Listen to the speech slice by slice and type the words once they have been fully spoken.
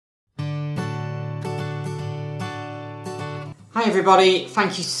Hi everybody,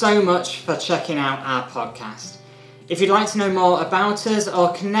 thank you so much for checking out our podcast. If you'd like to know more about us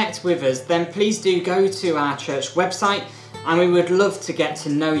or connect with us, then please do go to our church website and we would love to get to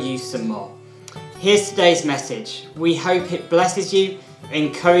know you some more. Here's today's message. We hope it blesses you,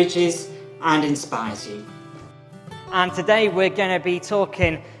 encourages and inspires you. And today we're going to be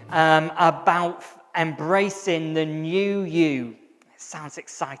talking about embracing the new you. Sounds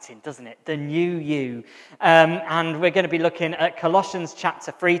exciting, doesn't it? The new you. And we're going to be looking at Colossians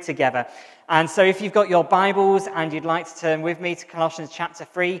chapter 3 together. And so if you've got your Bibles and you'd like to turn with me to Colossians chapter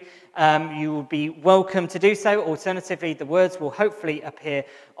 3, you will be welcome to do so. Alternatively, the words will hopefully appear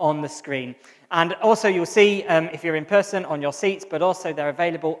on the screen. And also you'll see, if you're in person, on your seats, but also they're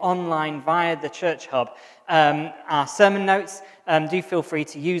available online via the Church Hub. Our sermon notes, do feel free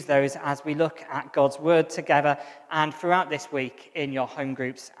to use those as we look at God's Word together and throughout this week in your home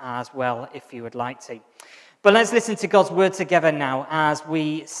groups as well, if you would like to. But let's listen to God's Word together now as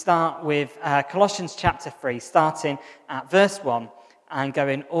we start with Colossians chapter 3, starting at verse 1 and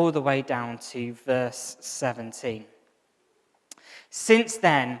going all the way down to verse 17. Since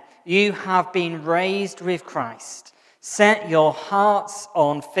then, you have been raised with Christ. Set your hearts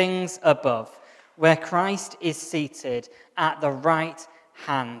on things above, where Christ is seated at the right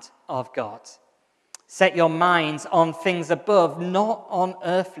hand of God. Set your minds on things above, not on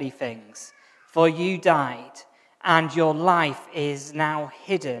earthly things, for you died, and your life is now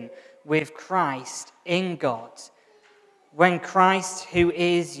hidden with Christ in God. When Christ, who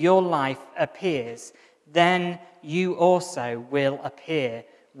is your life, appears, then you also will appear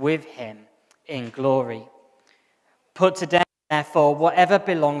with him in glory. Put to death, therefore, whatever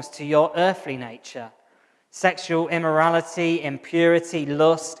belongs to your earthly nature: sexual immorality, impurity,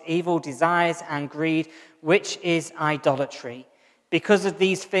 lust, evil desires, and greed, which is idolatry. Because of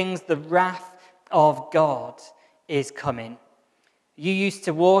these things, the wrath of God is coming. You used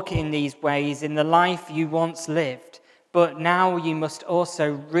to walk in these ways in the life you once lived, but now you must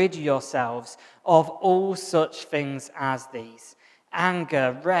also rid yourselves of all such things as these: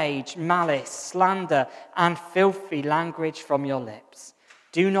 anger, rage, malice, slander, and filthy language from your lips.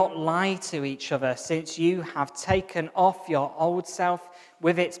 Do not lie to each other, since you have taken off your old self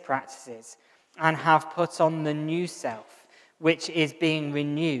with its practices and have put on the new self, which is being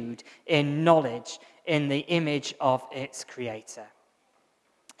renewed in knowledge in the image of its creator.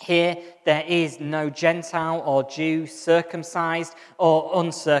 Here there is no Gentile or Jew, circumcised or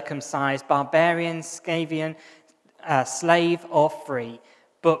uncircumcised, barbarian, Scythian, slave or free,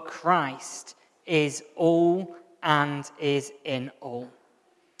 but Christ is all and is in all.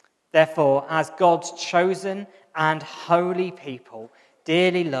 Therefore, as God's chosen and holy people,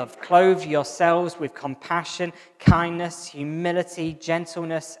 dearly loved, clothe yourselves with compassion, kindness, humility,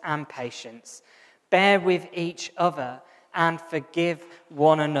 gentleness, and patience. Bear with each other and forgive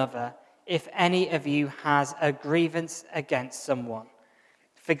one another if any of you has a grievance against someone.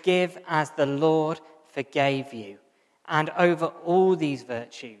 Forgive as the Lord forgave you. And over all these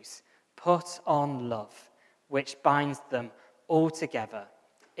virtues, put on love, which binds them all together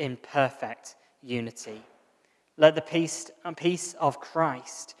in perfect unity. Let the peace of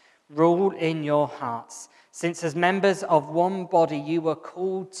Christ rule in your hearts, since as members of one body you were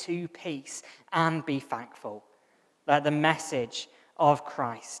called to peace, and be thankful. Let the message of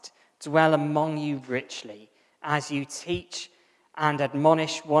Christ dwell among you richly as you teach and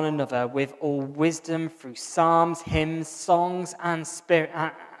admonish one another with all wisdom through psalms, hymns, songs, and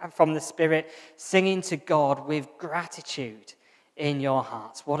from the Spirit, singing to God with gratitude in your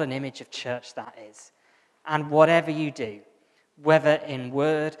hearts. What an image of church that is. And whatever you do, whether in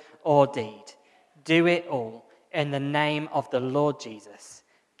word or deed, do it all in the name of the Lord Jesus,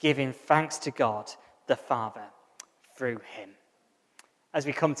 giving thanks to God the Father through him. As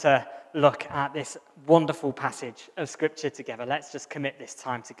we come to look at this wonderful passage of Scripture together, let's just commit this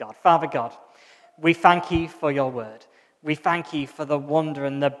time to God. Father God, we thank you for your word. We thank you for the wonder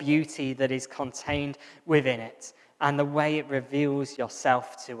and the beauty that is contained within it and the way it reveals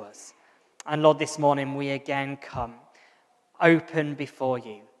yourself to us. And Lord, this morning we again come open before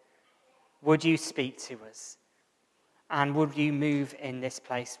you. Would you speak to us? And would you move in this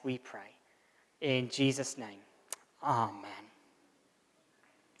place, we pray. In Jesus' name, amen.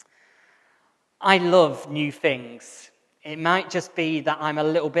 I love new things. It might just be that I'm a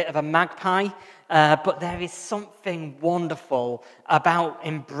little bit of a magpie, but there is something wonderful about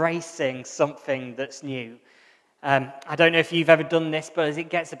embracing something that's new. I don't know if you've ever done this, but as it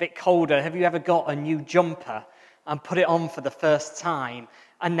gets a bit colder, have you ever got a new jumper and put it on for the first time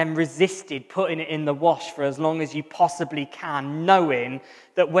and then resisted putting it in the wash for as long as you possibly can, knowing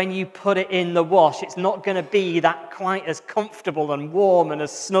that when you put it in the wash, it's not going to be that quite as comfortable and warm and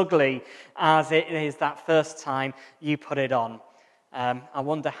as snuggly as it is that first time you put it on. I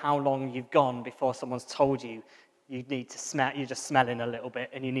wonder how long you've gone before someone's told you you need to smell, you're just smelling a little bit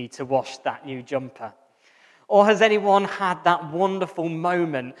and you need to wash that new jumper. Or has anyone had that wonderful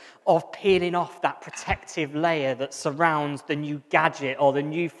moment of peeling off that protective layer that surrounds the new gadget or the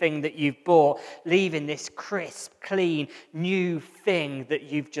new thing that you've bought, leaving this crisp, clean, new thing that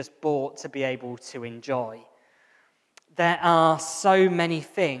you've just bought to be able to enjoy? There are so many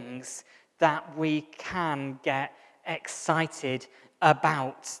things that we can get excited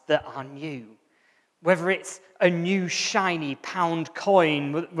about that are new. Whether it's a new shiny pound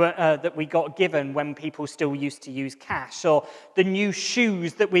coin that we got given when people still used to use cash, or the new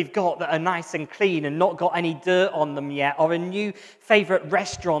shoes that we've got that are nice and clean and not got any dirt on them yet, or a new favourite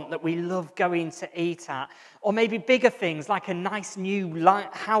restaurant that we love going to eat at, or maybe bigger things like a nice new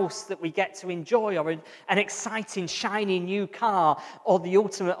house that we get to enjoy, or an exciting shiny new car, or the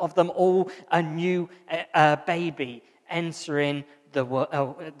ultimate of them all, a new baby entering the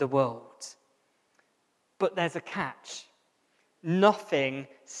world. But there's a catch. Nothing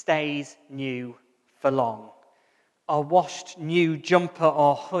stays new for long. A washed new jumper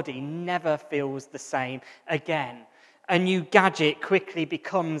or hoodie never feels the same again. A new gadget quickly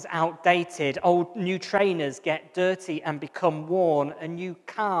becomes outdated. Old new trainers get dirty and become worn. A new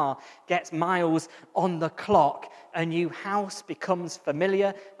car gets miles on the clock. A new house becomes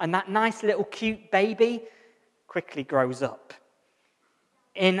familiar. And that nice little cute baby quickly grows up.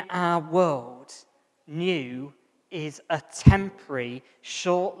 In our world, new is a temporary,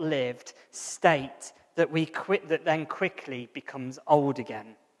 short-lived state that then quickly becomes old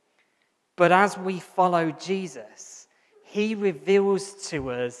again. But as we follow Jesus, he reveals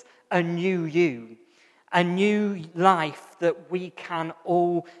to us a new you, a new life that we can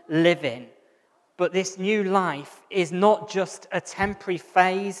all live in. But this new life is not just a temporary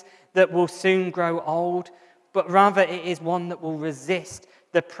phase that will soon grow old, but rather it is one that will resist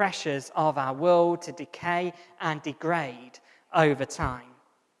the pressures of our world to decay and degrade over time.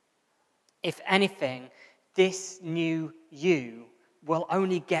 If anything, this new you will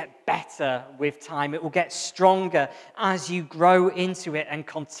only get better with time. It will get stronger as you grow into it and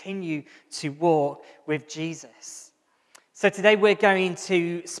continue to walk with Jesus. So today we're going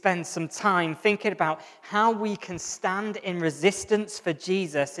to spend some time thinking about how we can stand in resistance for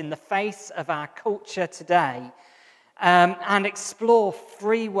Jesus in the face of our culture today, and explore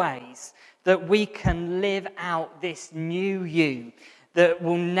 3 ways that we can live out this new you that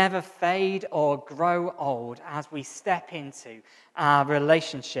will never fade or grow old as we step into our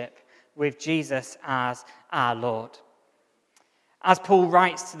relationship with Jesus as our Lord. As Paul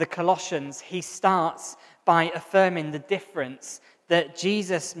writes to the Colossians, he starts by affirming the difference that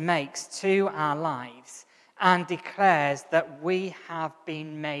Jesus makes to our lives and declares that we have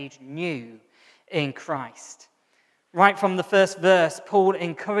been made new in Christ. Right from the first verse, Paul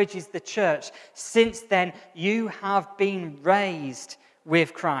encourages the church, since then you have been raised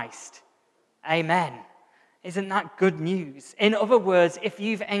with Christ. Amen. Isn't that good news? In other words, if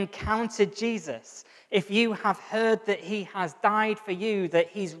you've encountered Jesus, if you have heard that he has died for you, that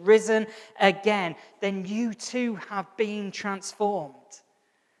he's risen again, then you too have been transformed.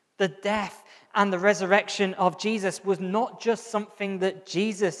 The death and the resurrection of Jesus was not just something that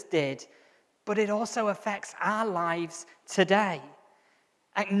Jesus did, but it also affects our lives today.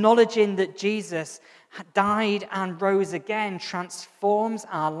 Acknowledging that Jesus died and rose again transforms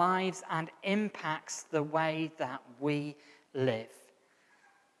our lives and impacts the way that we live.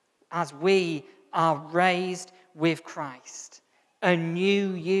 As we are raised with Christ, a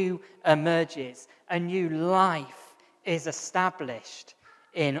new you emerges, a new life is established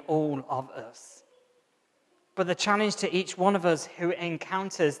in all of us. But the challenge to each one of us who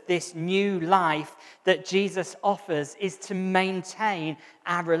encounters this new life that Jesus offers is to maintain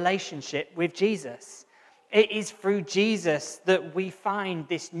our relationship with Jesus. It is through Jesus that we find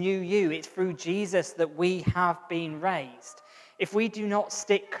this new you. It's through Jesus that we have been raised. If we do not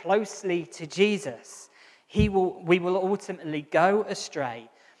stick closely to Jesus, we will ultimately go astray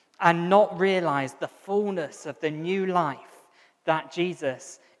and not realize the fullness of the new life that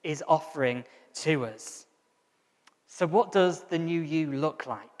Jesus is offering to us. So what does the new you look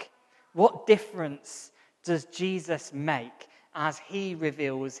like? What difference does Jesus make as he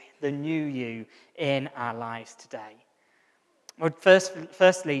reveals the new you in our lives today? Well,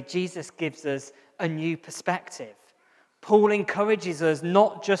 firstly, Jesus gives us a new perspective. Paul encourages us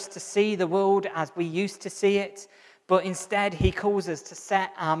not just to see the world as we used to see it, but instead he calls us to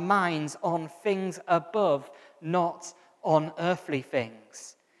set our minds on things above, not on earthly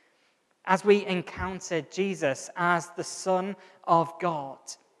things. As we encounter Jesus as the Son of God,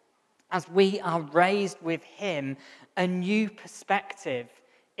 as we are raised with him, a new perspective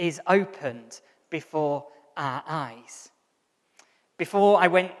is opened before our eyes. Before I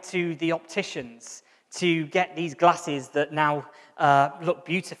went to the opticians to get these glasses that now look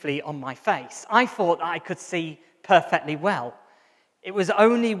beautifully on my face, I thought that I could see perfectly well. It was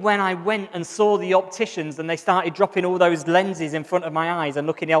only when I went and saw the opticians and they started dropping all those lenses in front of my eyes and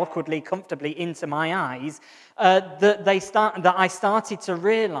looking awkwardly, comfortably into my eyes, that I started to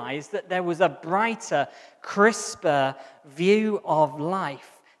realize that there was a brighter, crisper view of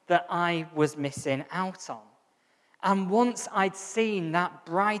life that I was missing out on. And once I'd seen that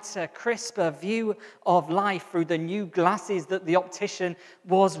brighter, crisper view of life through the new glasses that the optician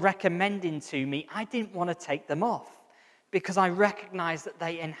was recommending to me, I didn't want to take them off, because I recognized that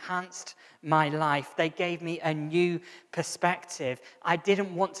they enhanced my life. They gave me a new perspective. I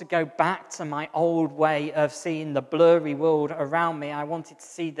didn't want to go back to my old way of seeing the blurry world around me. I wanted to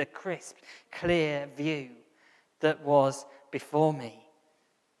see the crisp, clear view that was before me.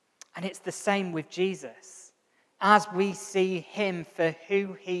 And it's the same with Jesus. As we see him for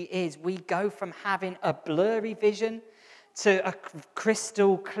who he is, we go from having a blurry vision to a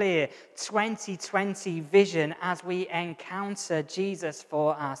crystal clear 2020 vision as we encounter Jesus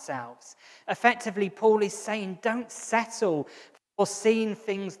for ourselves. Effectively, Paul is saying, don't settle for seeing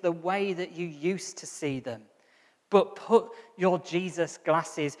things the way that you used to see them, but put your Jesus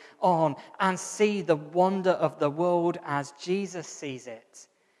glasses on and see the wonder of the world as Jesus sees it.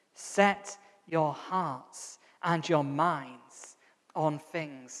 Set your hearts and your minds on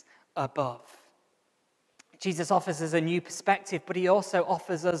things above. Jesus offers us a new perspective, but he also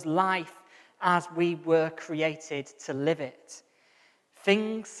offers us life as we were created to live it.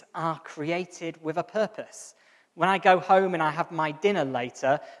 Things are created with a purpose. When I go home and I have my dinner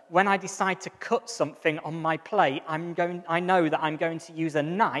later, when I decide to cut something on my plate, I know that I'm going to use a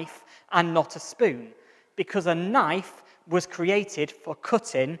knife and not a spoon, because a knife was created for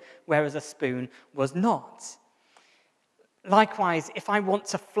cutting, whereas a spoon was not. Likewise, if I want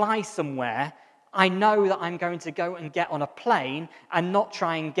to fly somewhere, I know that I'm going to go and get on a plane and not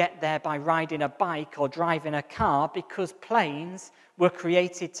try and get there by riding a bike or driving a car, because planes were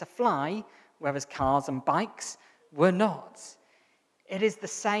created to fly, whereas cars and bikes were not. It is the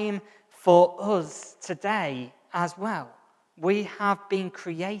same for us today as well. We have been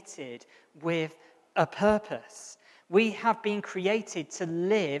created with a purpose. We have been created to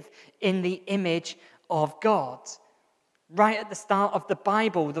live in the image of God. Right at the start of the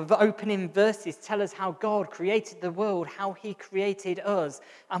Bible, the opening verses tell us how God created the world, how he created us.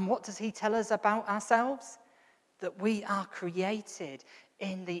 And what does he tell us about ourselves? That we are created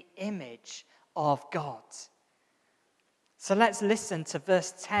in the image of God. So let's listen to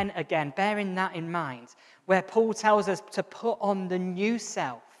verse 10 again, bearing that in mind, where Paul tells us to put on the new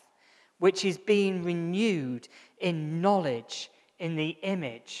self, which is being renewed in knowledge in the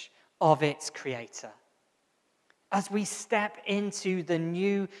image of its creator. As we step into the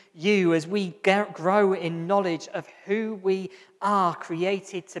new you, as we grow in knowledge of who we are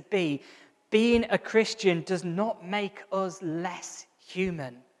created to be, being a Christian does not make us less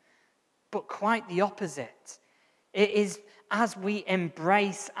human, but quite the opposite. It is as we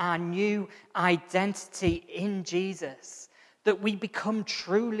embrace our new identity in Jesus that we become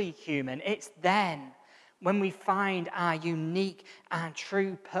truly human. It's then when we find our unique and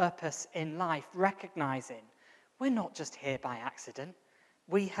true purpose in life, recognizing we're not just here by accident.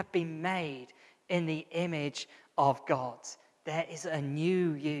 We have been made in the image of God. There is a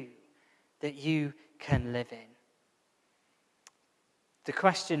new you that you can live in. The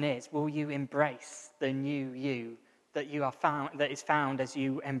question is, will you embrace the new you that is found as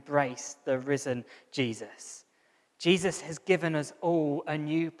you embrace the risen Jesus? Jesus has given us all a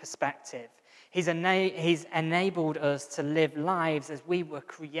new perspective. He's enabled us to live lives as we were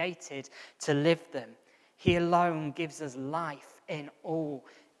created to live them. He alone gives us life in all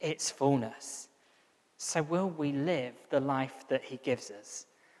its fullness. So will we live the life that he gives us?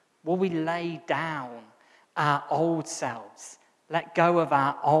 Will we lay down our old selves, let go of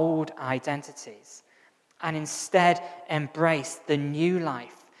our old identities, and instead embrace the new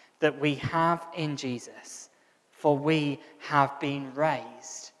life that we have in Jesus? For we have been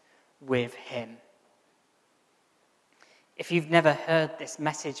raised with him. If you've never heard this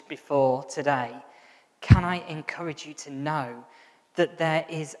message before today, can I encourage you to know that there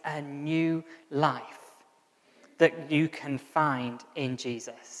is a new life that you can find in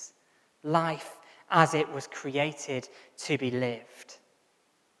Jesus? Life as it was created to be lived.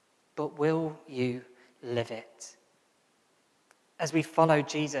 But will you live it? As we follow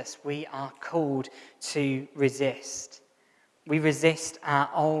Jesus, we are called to resist. We resist our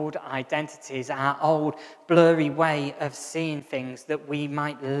old identities, our old blurry way of seeing things, that we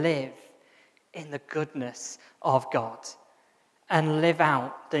might live in the goodness of God and live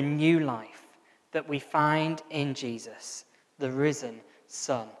out the new life that we find in Jesus, the risen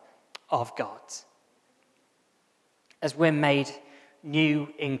Son of God. As we're made new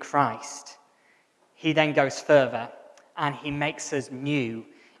in Christ, he then goes further and he makes us new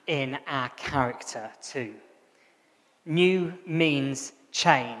in our character too. New means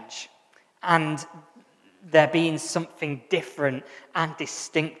change, and there being something different and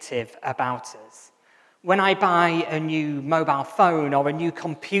distinctive about us. When I buy a new mobile phone or a new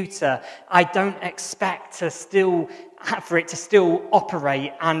computer, I don't expect for it to still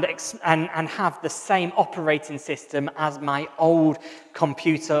operate and have the same operating system as my old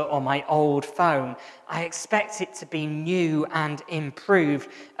computer or my old phone. I expect it to be new and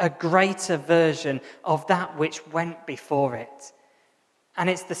improved, a greater version of that which went before it. And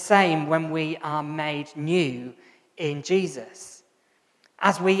it's the same when we are made new in Jesus.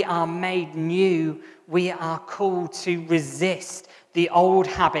 As we are made new, we are called to resist the old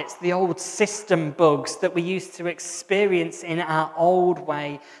habits, the old system bugs that we used to experience in our old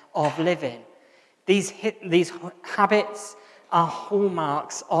way of living. These habits are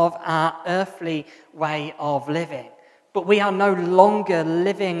hallmarks of our earthly way of living, but we are no longer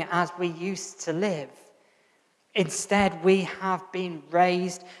living as we used to live. Instead, we have been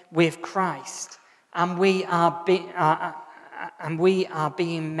raised with Christ, and we are being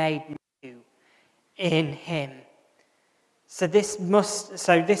made new in him. So this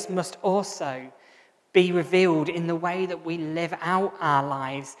must also be revealed in the way that we live out our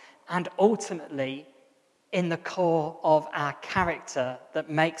lives, and ultimately in the core of our character that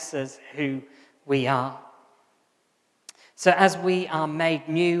makes us who we are. So as we are made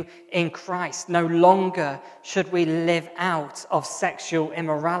new in Christ, no longer should we live out of sexual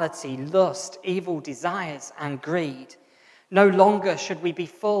immorality, lust, evil desires, and greed. No longer should we be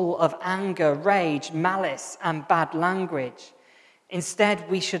full of anger, rage, malice, and bad language. Instead,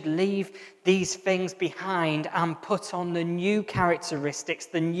 we should leave these things behind and put on the new characteristics,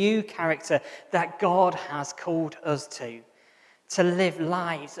 the new character that God has called us to live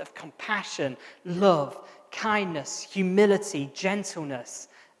lives of compassion, love, kindness, humility, gentleness,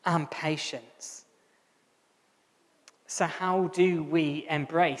 and patience. So how do we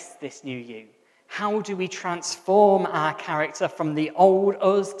embrace this new you? How do we transform our character from the old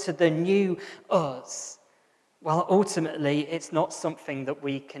us to the new us? Well, ultimately, it's not something that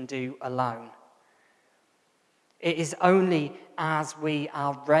we can do alone. It is only as we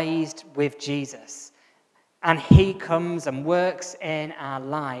are raised with Jesus and he comes and works in our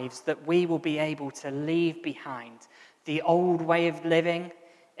lives that we will be able to leave behind the old way of living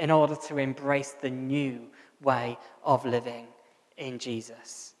in order to embrace the new way of living in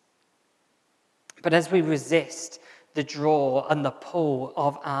Jesus. But as we resist the draw and the pull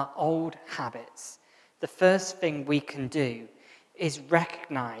of our old habits, the first thing we can do is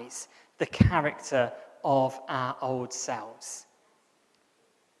recognize the character of our old selves.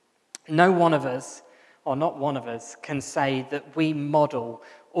 No one of us, or not one of us, can say that we model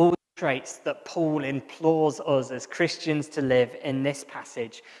all the traits that Paul implores us as Christians to live in this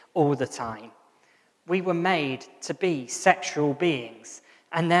passage all the time. We were made to be sexual beings,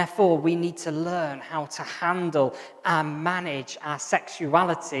 and therefore we need to learn how to handle and manage our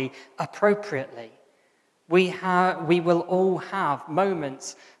sexuality appropriately. We will all have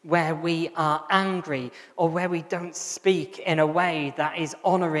moments where we are angry or where we don't speak in a way that is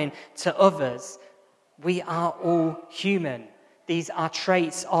honoring to others. We are all human. These are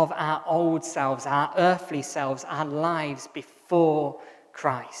traits of our old selves, our earthly selves, our lives before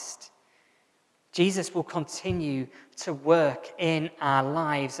Christ. Jesus will continue to work in our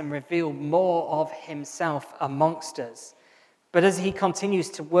lives and reveal more of himself amongst us. But as he continues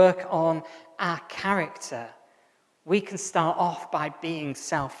to work on our character, we can start off by being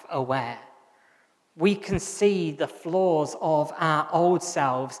self-aware. We can see the flaws of our old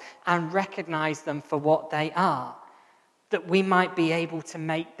selves and recognize them for what they are, that we might be able to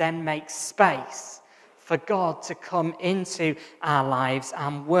make space for God to come into our lives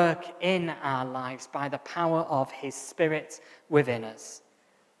and work in our lives by the power of his Spirit within us.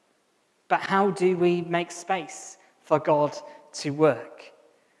 But how do we make space for God to work?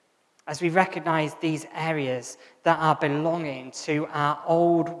 As we recognize these areas that are belonging to our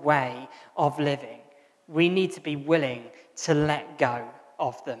old way of living, we need to be willing to let go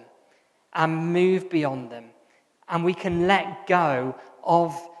of them and move beyond them. And we can let go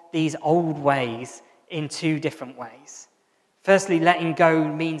of these old ways in two different ways. Firstly, letting go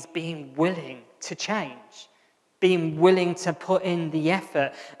means being willing to change, being willing to put in the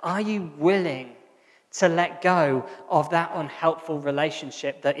effort. Are you willing to let go of that unhelpful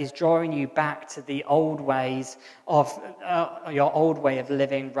relationship that is drawing you back to the old ways of your old way of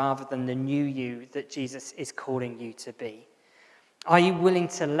living rather than the new you that Jesus is calling you to be? Are you willing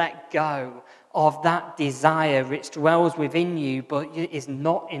to let go of that desire which dwells within you but is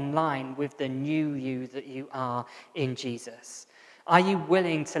not in line with the new you that you are in Jesus? Are you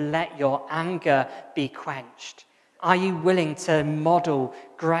willing to let your anger be quenched? Are you willing to model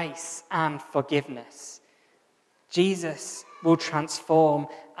grace and forgiveness? Jesus will transform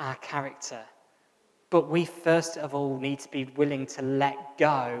our character, but we first of all need to be willing to let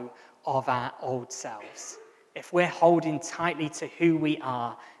go of our old selves. If we're holding tightly to who we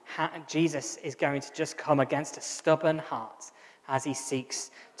are, Jesus is going to just come against a stubborn heart as he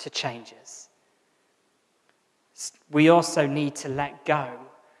seeks to change us. We also need to let go,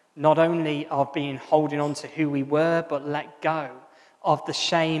 not only of holding on to who we were, but let go of the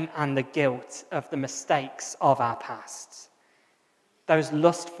shame and the guilt of the mistakes of our past. Those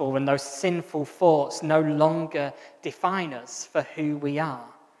lustful and those sinful thoughts no longer define us for who we are.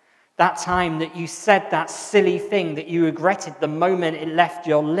 That time that you said that silly thing that you regretted the moment it left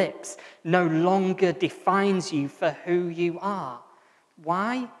your lips no longer defines you for who you are.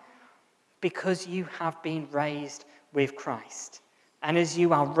 Why? Because you have been raised with Christ. And as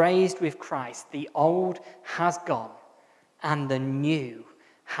you are raised with Christ, the old has gone and the new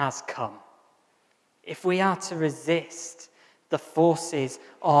has come. If we are to resist the forces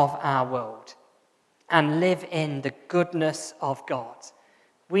of our world and live in the goodness of God,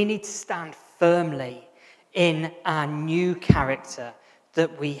 we need to stand firmly in our new character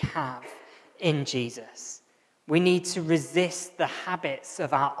that we have in Jesus. We need to resist the habits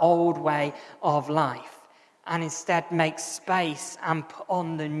of our old way of life and instead make space and put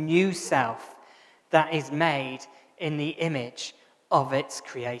on the new self that is made in the image of its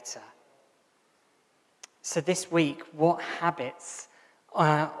creator. So this week, what habits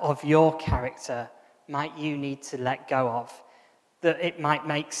of your character might you need to let go of, that it might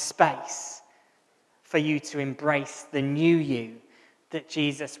make space for you to embrace the new you that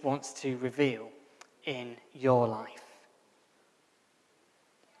Jesus wants to reveal in your life?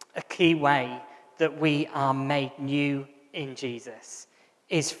 A key way that we are made new in Jesus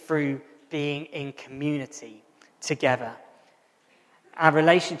is through being in community together. Our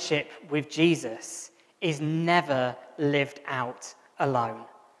relationship with Jesus is never lived out alone.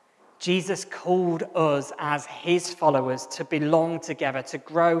 Jesus called us as his followers to belong together, to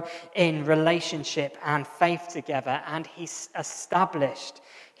grow in relationship and faith together, and he established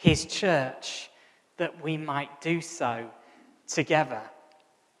his church that we might do so together.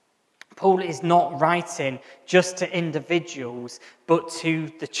 Paul is not writing just to individuals, but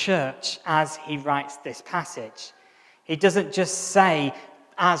to the church as he writes this passage. He doesn't just say,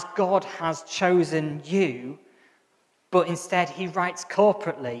 as God has chosen you, but instead he writes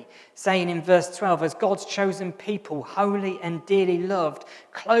corporately, saying in verse 12, as God's chosen people, holy and dearly loved,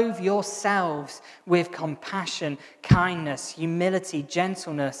 clothe yourselves with compassion, kindness, humility,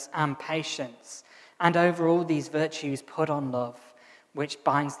 gentleness, and patience. And over all these virtues put on love, which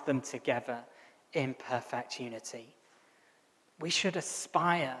binds them together in perfect unity. We should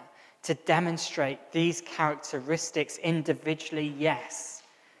aspire to demonstrate these characteristics individually, yes,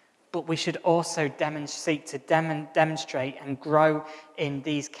 but we should also seek to demonstrate and grow in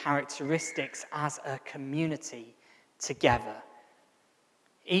these characteristics as a community together.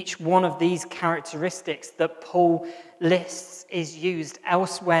 Each one of these characteristics that Paul lists is used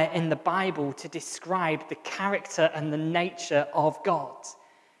elsewhere in the Bible to describe the character and the nature of God.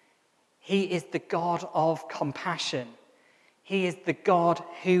 He is the God of compassion. He is the God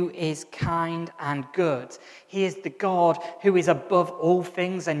who is kind and good. He is the God who is above all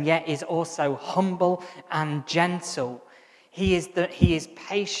things and yet is also humble and gentle. He is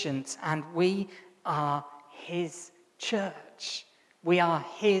patient, and we are his church. We are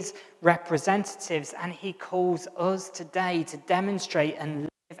his representatives, and he calls us today to demonstrate and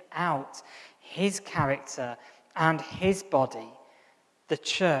live out his character and his body, the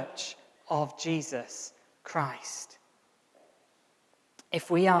church of Jesus Christ. If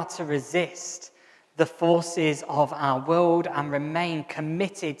we are to resist the forces of our world and remain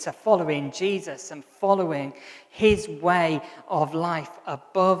committed to following Jesus and following his way of life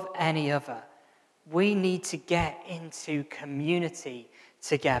above any other, we need to get into community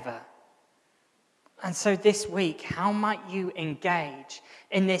together. And so this week, how might you engage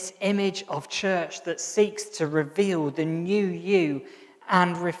in this image of church that seeks to reveal the new you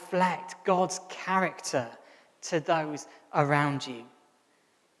and reflect God's character to those around you?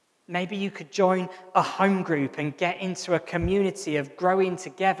 Maybe you could join a home group and get into a community of growing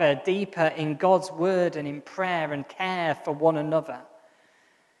together deeper in God's word and in prayer and care for one another.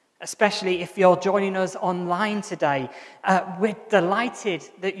 Especially if you're joining us online today, we're delighted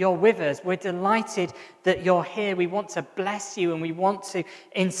that you're with us. We're delighted that you're here. We want to bless you and we want to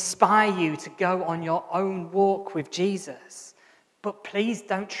inspire you to go on your own walk with Jesus. But please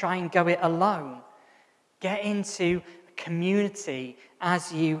don't try and go it alone. Get into community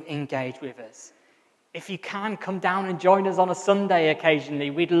as you engage with us. If you can, come down and join us on a Sunday occasionally.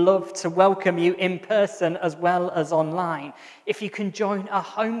 We'd love to welcome you in person as well as online. If you can join a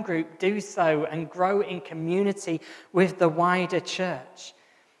home group, do so and grow in community with the wider church.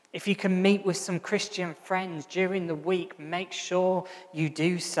 If you can meet with some Christian friends during the week, make sure you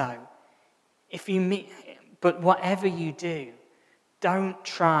do so. But whatever you do, don't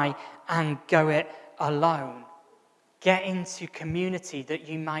try and go it alone. Get into community that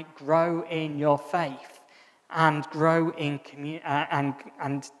you might grow in your faith and grow in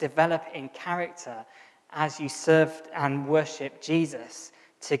and develop in character as you serve and worship Jesus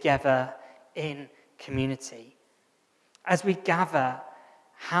together in community. As we gather,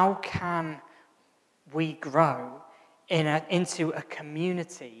 how can we grow into a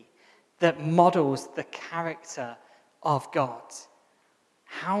community that models the character of God?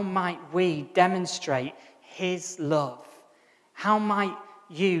 How might we demonstrate His love? How might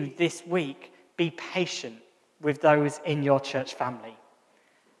you this week be patient with those in your church family?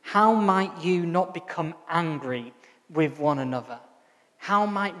 How might you not become angry with one another? How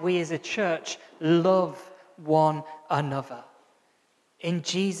might we as a church love one another? In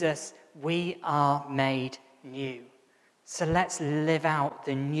Jesus, we are made new. So let's live out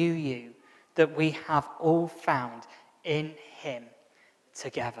the new you that we have all found in Him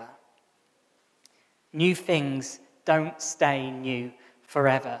together. New things don't stay new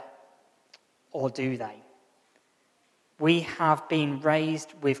forever, or do they? We have been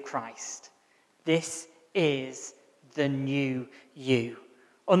raised with Christ. This is the new you.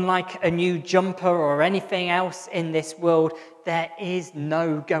 Unlike a new jumper or anything else in this world, there is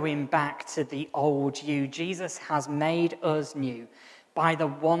no going back to the old you. Jesus has made us new by the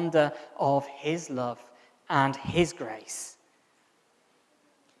wonder of His love and His grace.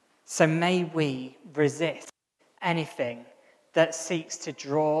 So may we resist anything that seeks to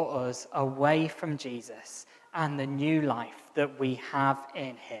draw us away from Jesus and the new life that we have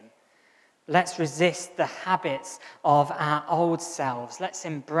in Him. Let's resist the habits of our old selves. Let's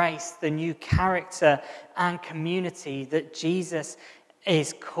embrace the new character and community that Jesus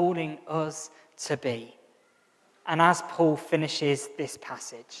is calling us to be. And as Paul finishes this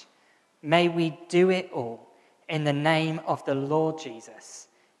passage, may we do it all in the name of the Lord Jesus,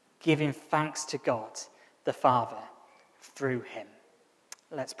 giving thanks to God the Father through Him.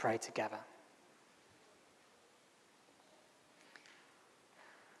 Let's pray together.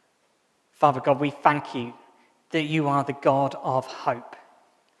 Father God, we thank you that you are the God of hope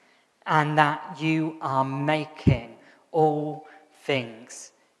and that you are making all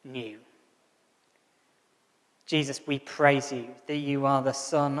things new. Jesus, we praise you that you are the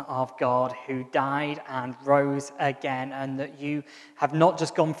Son of God who died and rose again, and that you have not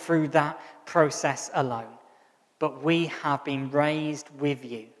just gone through that process alone, but we have been raised with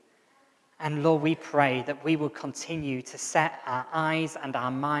you. And Lord, we pray that we will continue to set our eyes and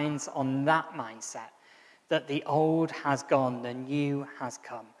our minds on that mindset, that the old has gone, the new has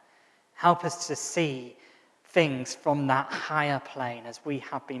come. Help us to see things from that higher plane as we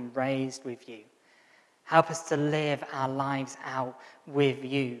have been raised with you. Help us to live our lives out with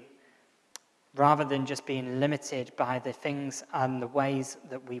you, rather than just being limited by the things and the ways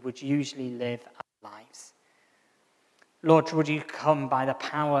that we would usually live our lives. Lord, would you come by the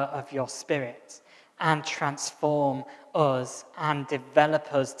power of your Spirit and transform us and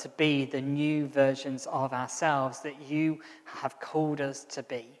develop us to be the new versions of ourselves that you have called us to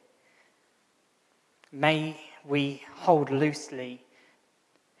be. May we hold loosely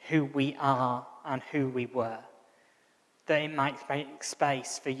who we are and who we were, that it might make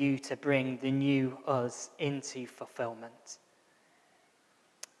space for you to bring the new us into fulfillment.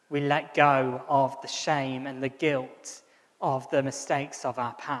 We let go of the shame and the guilt of the mistakes of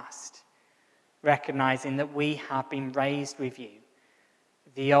our past, recognizing that we have been raised with you.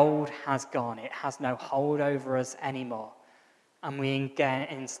 The old has gone, it has no hold over us anymore, and we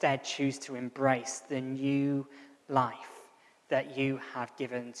instead choose to embrace the new life that you have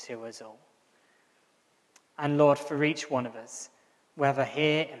given to us all. And Lord, for each one of us, whether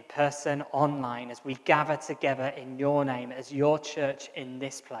here in person, online, as we gather together in your name, as your church in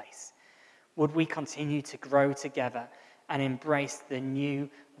this place, would we continue to grow together and embrace the new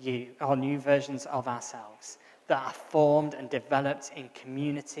versions of ourselves that are formed and developed in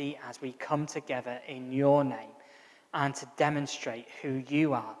community as we come together in your name, and to demonstrate who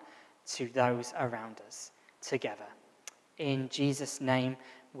you are to those around us together. In Jesus' name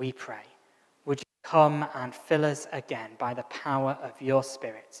we pray. Would you come and fill us again by the power of your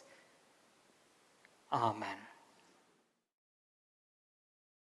Spirit? Amen.